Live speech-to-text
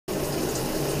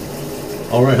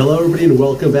Alright, hello everybody and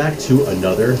welcome back to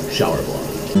another shower vlog.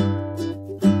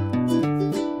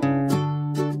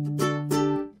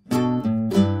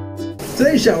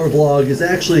 Today's shower vlog is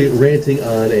actually ranting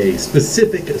on a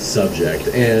specific subject,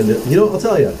 and you know, I'll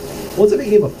tell you, once I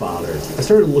became a father, I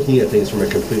started looking at things from a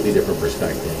completely different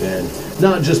perspective, and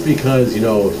not just because, you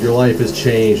know, your life has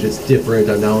changed, it's different,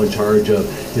 I'm now in charge of,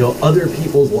 you know, other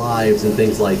people's lives and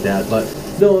things like that, but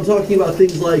no, I'm talking about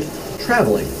things like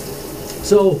traveling.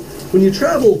 So, when you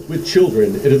travel with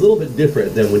children, it is a little bit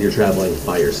different than when you're traveling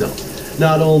by yourself.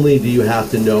 Not only do you have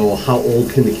to know how old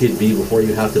can the kid be before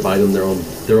you have to buy them their own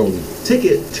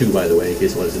ticket, 2 by the way, in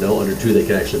case you wanted to know. Under 2 they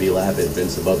can actually be lap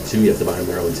infants. Above 2 you have to buy them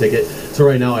their own ticket. So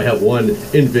right now I have one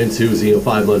infant who's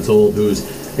 5 months old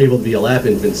who's able to be a lap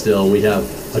infant still. We have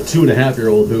a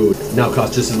 2.5-year-old who now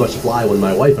costs just as much to fly when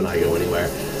my wife and I go anywhere.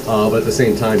 But at the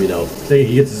same time, he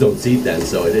gets his own seat then,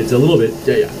 so it's a little bit,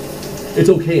 it's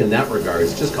okay in that regard,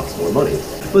 it just costs more money.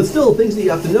 But still, things that you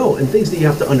have to know and things that you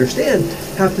have to understand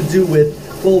have to do with,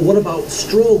 well, what about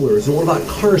strollers and what about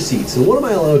car seats and what am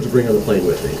I allowed to bring on the plane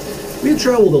with me? We've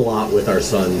traveled a lot with our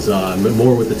sons,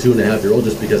 more with the 2.5-year-old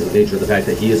just because of the nature of the fact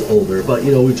that he is older, but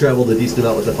we've traveled a decent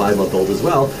amount with the 5-month-old as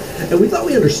well, and we thought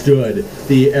we understood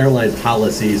the airline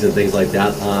policies and things like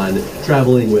that on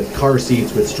traveling with car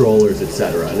seats, with strollers,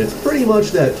 etc. And it's pretty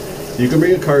much that you can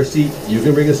bring a car seat, you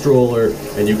can bring a stroller,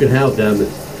 and you can have them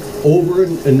over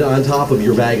and on top of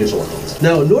your baggage allowance.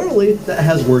 Now, normally that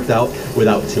has worked out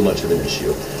without too much of an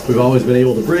issue. We've always been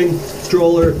able to bring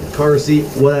stroller, car seat,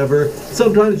 whatever.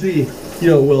 Sometimes we,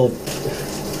 sometimes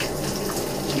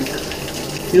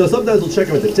we'll check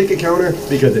them at the ticket counter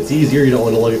because it's easier. You don't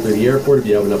want to lug it through the airport if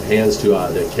you have enough hands to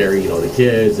carry, the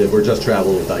kids. If we're just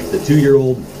traveling with like the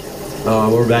 2-year-old,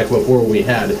 or back before we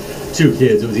had 2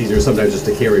 kids, it was easier sometimes just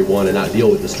to carry one and not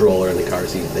deal with the stroller and the car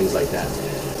seat and things like that.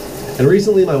 And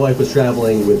recently my wife was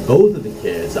traveling with both of the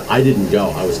kids. I didn't go,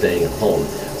 I was staying at home.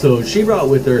 So she brought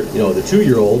with her, the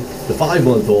 2-year-old, the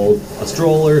 5-month-old, a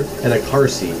stroller, and a car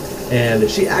seat. And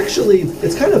she actually,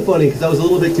 it's kind of funny because I was a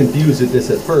little bit confused at this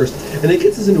at first, and it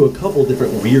gets us into a couple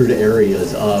different weird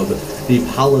areas of the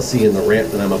policy and the rant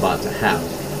that I'm about to have.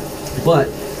 But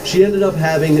she ended up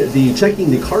checking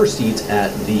the car seats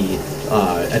at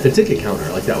the ticket counter.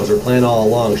 Like that was her plan all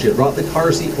along. She had brought the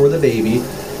car seat for the baby,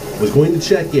 was going to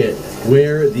check it,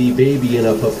 wear the baby in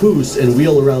a papoose, and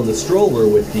wheel around the stroller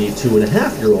with the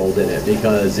 2.5-year-old in it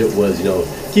because it was,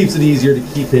 keeps it easier to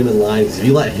keep him in line. Because if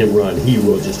you let him run, he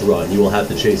will just run. You will have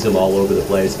to chase him all over the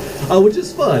place, which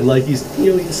is fun. Like he's a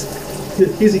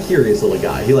curious little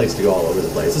guy. He likes to go all over the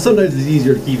place. So sometimes it's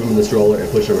easier to keep him in the stroller and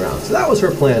push him around. So that was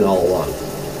her plan all along.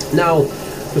 Now,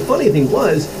 the funny thing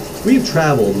was, we've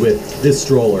traveled with this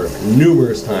stroller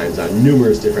numerous times on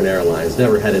numerous different airlines,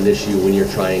 never had an issue when you're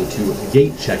trying to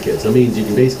gate check it. So it means you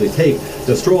can basically take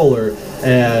the stroller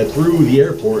through the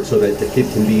airport so that the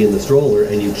kid can be in the stroller,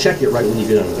 and you check it right when you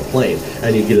get onto the plane,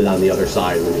 and you get it on the other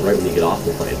side right when you get off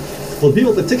the plane. Well, the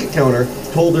people at the ticket counter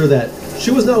told her that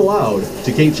she was not allowed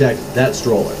to gate check that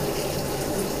stroller.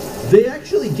 They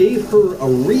actually gave her a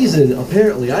reason,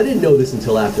 apparently, I didn't know this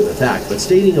until after the fact, but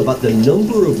stating about the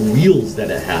number of wheels that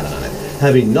it had on it,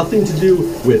 having nothing to do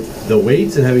with the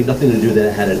weights and having nothing to do that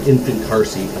it had an infant car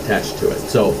seat attached to it.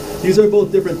 So these are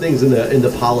both different things in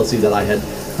the policy that I had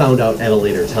found out at a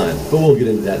later time, but we'll get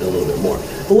into that in a little bit more.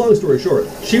 But long story short,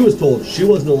 she was told she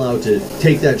wasn't allowed to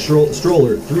take that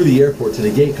stroller through the airport to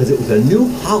the gate because it was a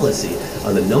new policy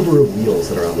on the number of wheels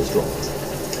that are on the stroller.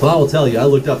 Well, I will tell you, I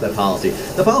looked up that policy.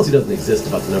 The policy doesn't exist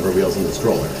about the number of wheels in the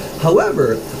stroller.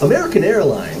 However, American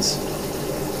Airlines,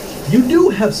 you do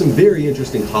have some very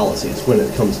interesting policies when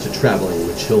it comes to traveling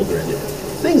with children.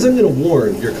 Things I'm going to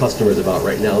warn your customers about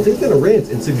right now. Things I'm going to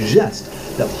rant and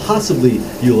suggest that possibly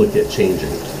you look at changing.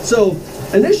 So,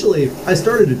 initially, I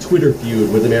started a Twitter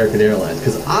feud with American Airlines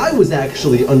because I was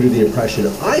actually under the impression,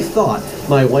 I thought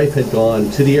my wife had gone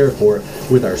to the airport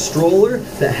with our stroller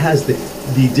that has the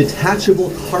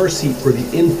detachable car seat for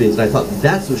the infants, and I thought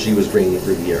that's what she was bringing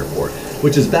through the airport,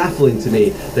 which is baffling to me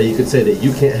that you could say that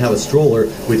you can't have a stroller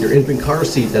with your infant car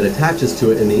seat that attaches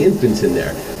to it and the infant's in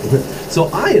there. So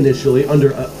I initially,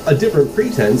 under a different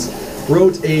pretense,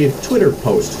 wrote a Twitter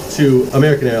post to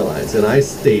American Airlines, and I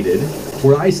stated,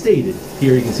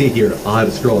 here you can see here, I'll have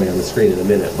it scrolling on the screen in a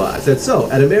minute, but I said, so,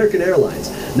 at American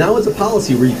Airlines, now it's a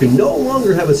policy where you can no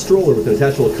longer have a stroller with an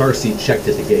attachable car seat checked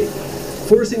at the gate,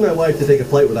 forcing my wife to take a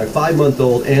flight with our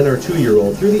 5-month-old and our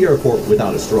 2-year-old through the airport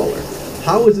without a stroller.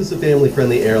 How is this a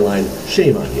family-friendly airline?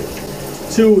 Shame on you.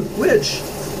 To which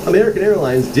American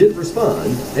Airlines did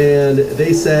respond, and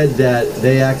they said that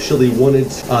they actually wanted,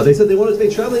 to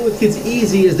make traveling with kids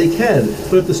easy as they can,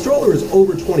 but if the stroller is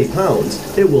over 20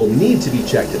 pounds, it will need to be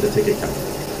checked at the ticket counter.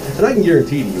 And I can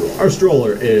guarantee to you, our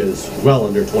stroller is well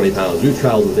under 20 pounds. We've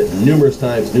traveled with it numerous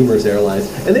times, numerous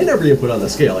airlines, and they never even put on the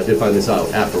scale. I did find this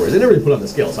out afterwards. They never even put on the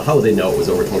scale, so how would they know it was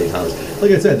over 20 pounds?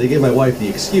 Like I said, they gave my wife the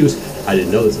excuse, I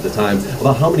didn't know this at the time,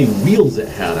 about how many wheels it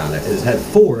had on it. It had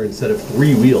 4 instead of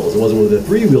 3 wheels. It wasn't one of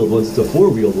the 3-wheeled ones, it's a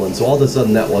 4-wheeled one, so all of a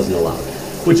sudden that wasn't allowed.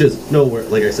 Which is nowhere,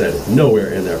 like I said,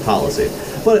 nowhere in their policy.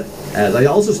 But as I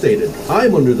also stated,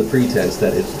 I'm under the pretense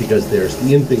that it's because there's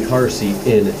the infant car seat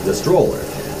in the stroller.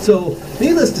 So,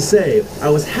 needless to say, I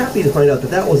was happy to find out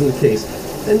that that wasn't the case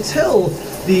until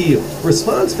the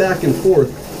response back and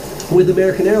forth with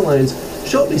American Airlines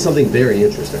showed me something very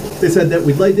interesting. They said that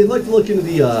they'd like to look into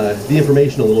the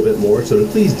information a little bit more, so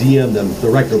to please DM them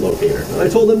the record locator. And I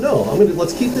told them, no,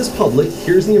 let's keep this public.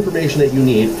 Here's the information that you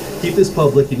need. Keep this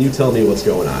public, and you tell me what's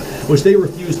going on. Which they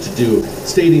refused to do,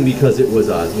 stating because it was,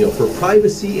 for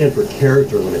privacy and for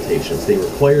character limitations. They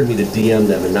required me to DM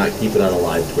them and not keep it on a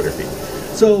live Twitter feed.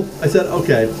 So I said,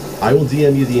 okay, I will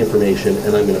DM you the information,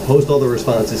 and I'm going to post all the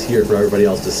responses here for everybody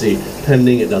else to see,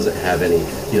 pending it doesn't have any,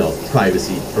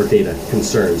 privacy or data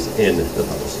concerns in the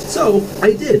post. So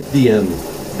I did DM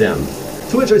them.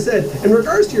 To which I said, in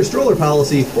regards to your stroller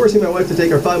policy, forcing my wife to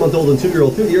take our 5-month-old and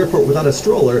 2-year-old through the airport without a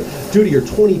stroller due to your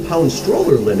 20-pound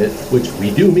stroller limit, which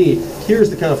we do meet, here's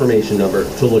the confirmation number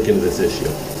to look into this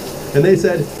issue. And they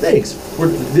said, thanks.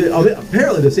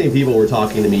 Apparently the same people were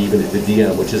talking to me even at the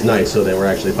DM, which is nice, so they were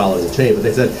actually following the chain. But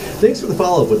they said, thanks for the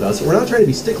follow-up with us. We're not trying to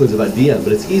be sticklers about DM,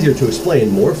 but it's easier to explain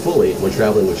more fully when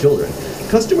traveling with children.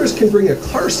 Customers can bring a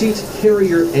car seat,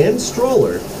 carrier, and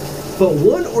stroller, but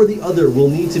one or the other will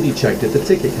need to be checked at the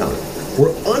ticket counter.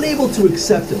 We're unable to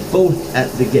accept both at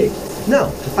the gate.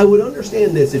 Now, I would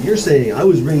understand this if you're saying I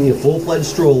was bringing a full-fledged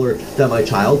stroller that my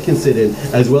child can sit in,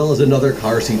 as well as another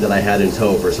car seat that I had in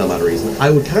tow for some odd reason.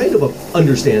 I would kind of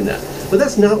understand that. But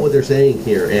that's not what they're saying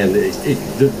here, and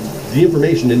the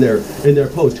information in their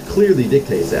post clearly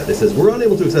dictates that. It says, we're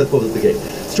unable to accept both at the gate.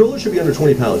 Strollers should be under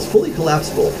 20 pounds, fully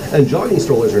collapsible, and jogging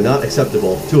strollers are not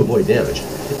acceptable to avoid damage.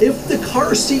 If the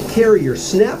car seat carrier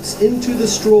snaps into the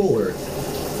stroller,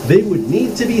 they would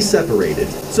need to be separated.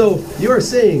 So you are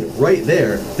saying right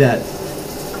there that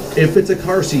if it's a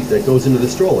car seat that goes into the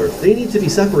stroller, they need to be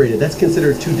separated. That's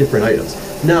considered 2 different items.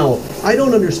 Now, I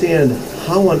don't understand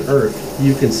how on earth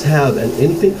you can have an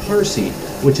infant car seat,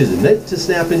 which is meant to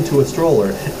snap into a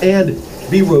stroller, and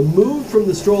be removed from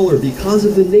the stroller because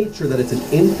of the nature that it's an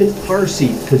infant car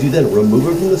seat, because you then remove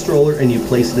it from the stroller and you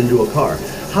place it into a car.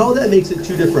 How that makes it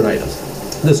 2 different items.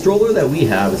 The stroller that we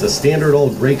have is a standard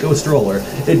old Graco stroller.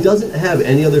 It doesn't have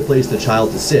any other place the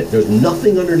child to sit. There's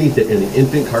nothing underneath it, and the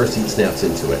infant car seat snaps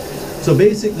into it. So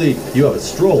basically, you have a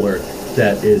stroller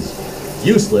that is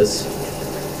useless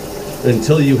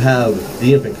until you have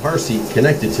the infant car seat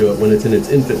connected to it when it's in its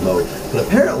infant mode. But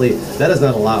apparently, that is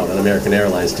not allowed on American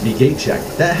Airlines to be gate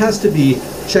checked. That has to be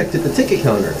checked at the ticket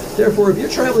counter. Therefore, if you're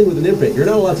traveling with an infant, you're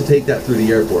not allowed to take that through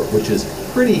the airport, which is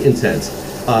pretty intense,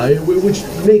 which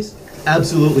makes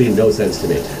absolutely no sense to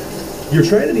me. You're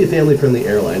trying to be a family-friendly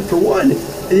airline. For one,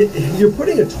 you're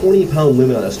putting a 20-pound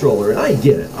limit on a stroller, and I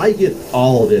get it. I get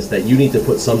all of this, that you need to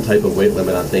put some type of weight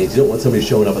limit on things. You don't want somebody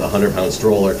showing up with a 100-pound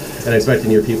stroller and expecting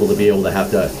your people to be able to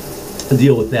have to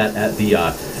deal with that at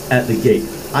the gate.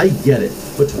 I get it,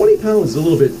 but 20 pounds is a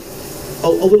little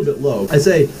bit low. I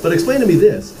say, but explain to me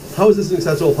this. How is this an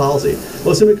acceptable policy?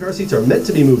 Most infant car seats are meant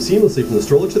to be moved seamlessly from the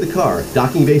stroller to the car,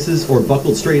 docking bases, or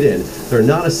buckled straight in. They're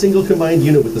not a single combined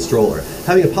unit with the stroller.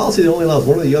 Having a policy that only allows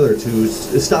one or the other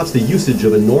stops the usage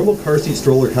of a normal car seat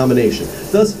stroller combination,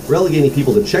 thus relegating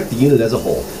people to check the unit as a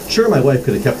whole. Sure, my wife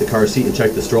could have kept the car seat and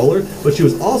checked the stroller, but she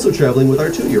was also traveling with our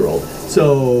 2-year-old.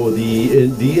 So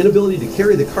the inability to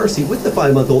carry the car seat with the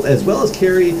 5-month-old, as well as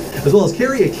carry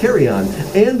a carry-on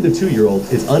and the 2-year-old,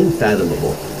 is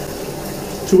unfathomable.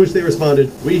 To which they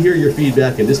responded, we hear your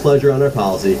feedback and displeasure on our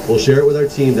policy. We'll share it with our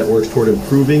team that works toward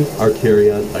improving our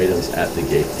carry-on items at the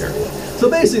gate area. So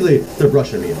basically, they're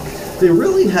brushing me off. They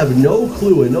really have no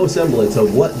clue and no semblance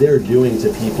of what they're doing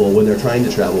to people when they're trying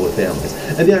to travel with families.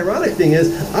 And the ironic thing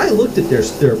is, I looked at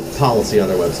their policy on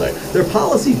their website. Their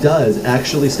policy does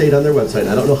actually state on their website, and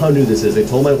I don't know how new this is. They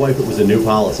told my wife it was a new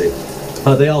policy.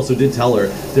 They also did tell her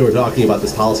they were talking about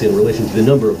this policy in relation to the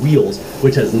number of wheels,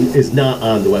 which is not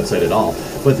on the website at all.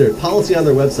 But their policy on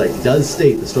their website does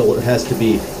state the stroller has to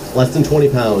be less than 20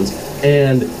 pounds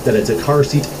and that it's a car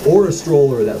seat or a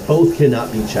stroller, that both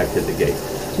cannot be checked at the gate.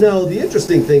 Now, the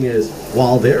interesting thing is,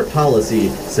 while their policy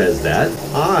says that,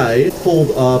 I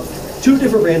pulled up two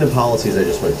different random policies I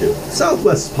just went to.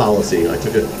 Southwest's policy, I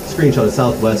took a screenshot of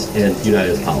Southwest and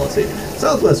United's policy.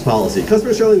 Southwest policy,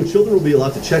 customers traveling with children will be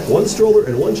allowed to check one stroller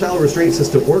and one child restraint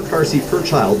system or car seat per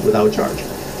child without charge.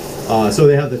 So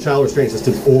they have the child restraint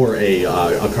systems or a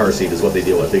car seat is what they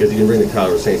deal with, because you can bring the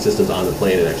child restraint systems on the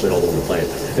plane and actually hold them on the plane.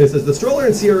 And it says the stroller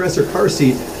and CRS or car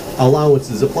seat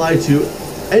allowances apply to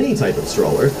any type of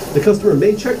stroller. The customer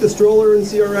may check the stroller and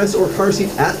CRS or car seat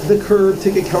at the curb,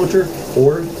 ticket counter,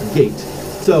 or gate.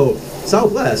 So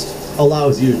Southwest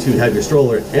allows you to have your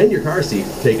stroller and your car seat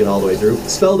taken all the way through,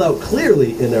 spelled out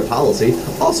clearly in their policy.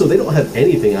 Also, they don't have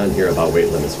anything on here about weight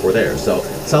limits for theirs. So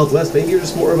Southwest, maybe you're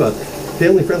just more of a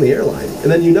family-friendly airline.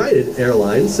 And then United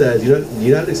Airlines says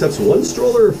United accepts one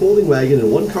stroller or folding wagon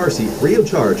and one car seat free of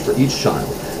charge for each child.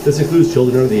 This includes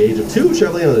children under the age of 2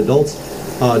 traveling on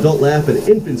adult lap, and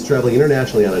infants traveling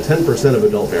internationally on a 10% of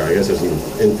adult fare. I guess there's an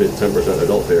infant 10%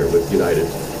 adult fare with United.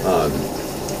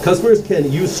 Customers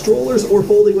can use strollers or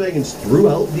folding wagons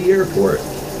throughout the airport,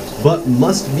 but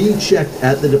must be checked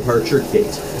at the departure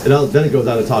gate. And then it goes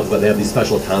on to talk about they have these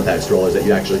special compact strollers that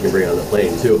you actually can bring on the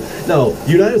plane too. Now,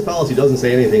 United's policy doesn't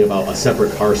say anything about a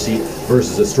separate car seat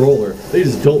versus a stroller. They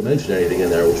just don't mention anything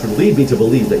in there, which would lead me to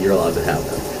believe that you're allowed to have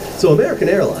them. So American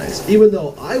Airlines, even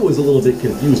though I was a little bit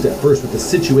confused at first with the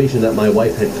situation that my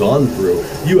wife had gone through,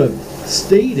 you have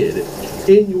stated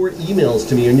in your emails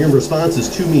to me and your responses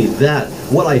to me that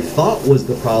what I thought was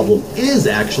the problem is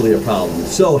actually a problem.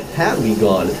 So had we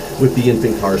gone with the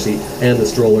infant car seat and the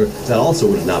stroller, that also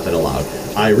would have not been allowed.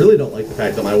 I really don't like the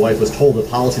fact that my wife was told a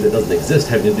policy that doesn't exist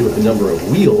having to do with the number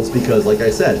of wheels, because like I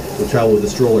said, we've traveled with the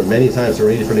stroller many times for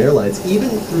many different airlines, even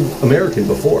through American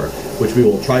before, which we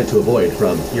will try to avoid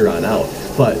from here on out.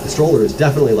 But the stroller is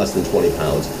definitely less than 20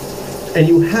 pounds. And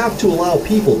you have to allow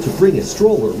people to bring a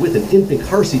stroller with an infant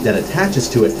car seat that attaches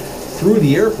to it through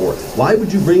the airport. Why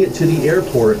would you bring it to the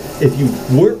airport if you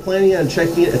weren't planning on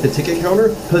checking it at the ticket counter?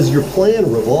 Because your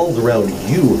plan revolved around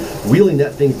you wheeling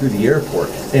that thing through the airport.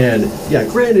 And yeah,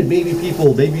 granted, maybe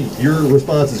your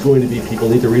response is going to be people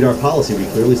need to read our policy. We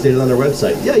clearly stated on our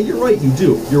website. Yeah, you're right, you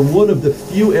do. You're one of the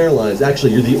few airlines,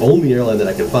 actually you're the only airline that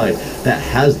I can find that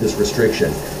has this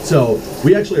restriction. So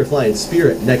we actually are flying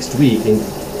Spirit next week, and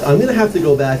I'm going to have to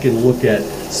go back and look at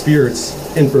Spirit's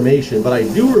information, but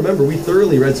I do remember we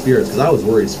thoroughly read Spirit's, because I was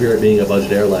worried Spirit being a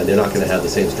budget airline, they're not going to have the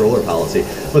same stroller policy.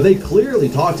 But they clearly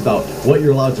talked about what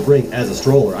you're allowed to bring as a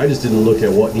stroller. I just didn't look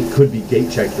at what could be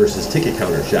gate checked versus ticket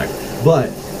counter checked. But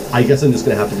I guess I'm just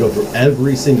going to have to go through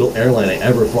every single airline I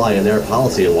ever fly in their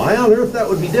policy, and why on earth that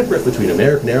would be different between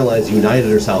American Airlines,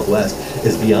 United, or Southwest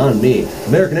is beyond me.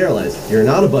 American Airlines, you're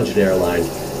not a budget airline.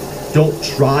 Don't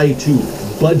try to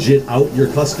budget out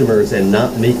your customers and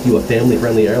not make you a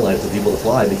family-friendly airline for people to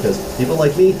fly, because people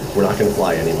like me, we're not going to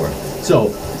fly anymore.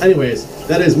 So, anyways,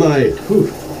 that is my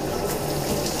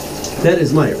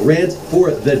rant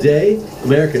for the day.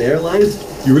 American Airlines,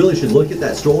 you really should look at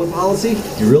that stroller policy.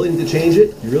 You really need to change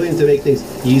it. You really need to make things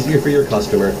easier for your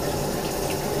customer.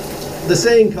 The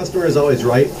saying, customer is always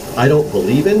right, I don't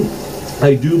believe in.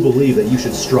 I do believe that you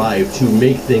should strive to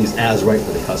make things as right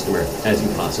for the customer as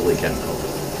you possibly can.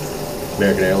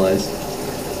 American Airlines,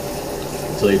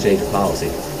 until you change your policy,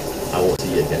 I won't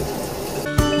see you again.